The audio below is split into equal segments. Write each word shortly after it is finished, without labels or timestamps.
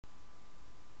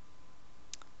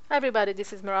Hi everybody,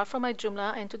 this is Mira from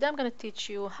ijoomla, and today I'm going to teach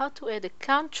you how to add a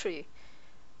country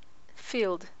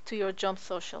field to your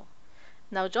JomSocial.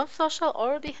 Now JomSocial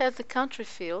already has a country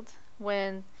field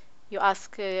when you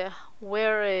ask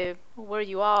where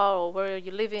you are or where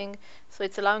you're living, so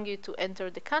it's allowing you to enter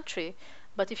the country.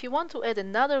 But if you want to add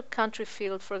another country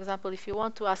field, for example, if you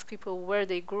want to ask people where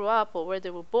they grew up or where they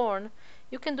were born,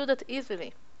 you can do that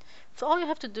easily. So all you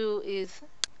have to do is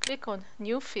click on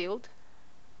New Field.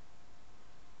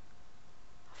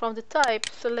 From the type,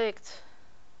 select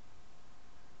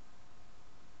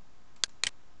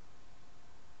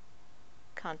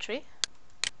country,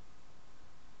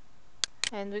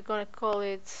 and we're going to call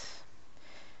it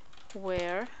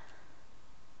where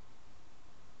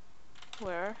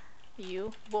were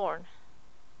you born,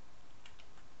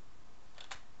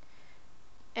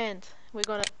 and we're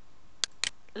going to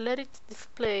let it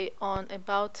display on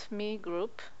About Me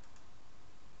group.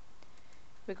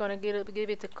 We're going to give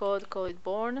it a code, call it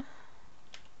born.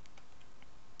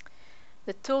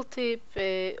 The tooltip,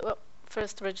 well,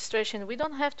 first registration, we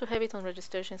don't have to have it on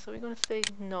registration, so we're going to say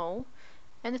no.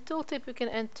 And the tooltip, we can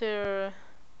enter,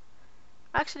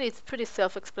 actually it's pretty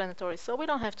self-explanatory, so we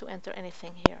don't have to enter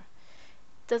anything here.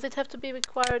 Does it have to be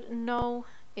required? No.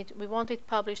 We want it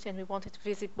published and we want it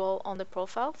visible on the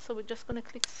profile, so we're just going to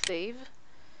click save.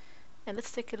 And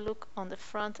let's take a look on the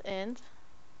front end.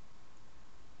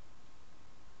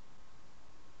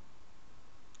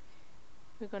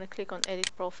 We're going to click on edit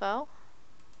profile.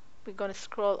 We're going to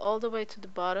scroll all the way to the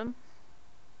bottom.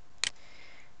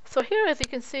 So here, as you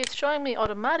can see, it's showing me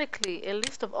automatically a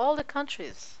list of all the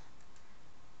countries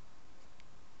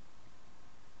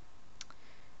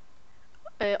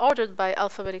ordered by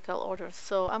alphabetical order.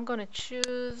 So I'm going to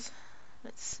choose,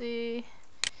 let's see,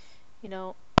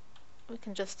 we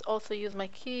can just also use my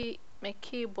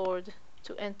keyboard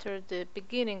to enter the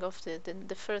beginning of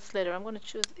the first letter. I'm going to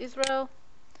choose Israel,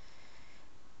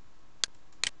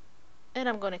 and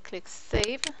I'm going to click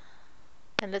save,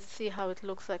 and let's see how it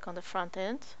looks like on the front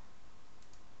end.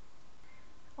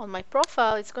 On my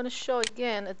profile, it's going to show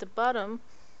again at the bottom,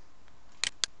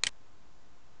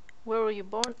 where were you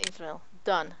born? Israel.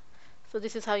 Done. So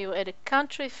this is how you add a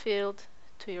country field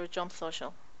to your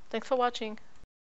JomSocial. Thanks for watching.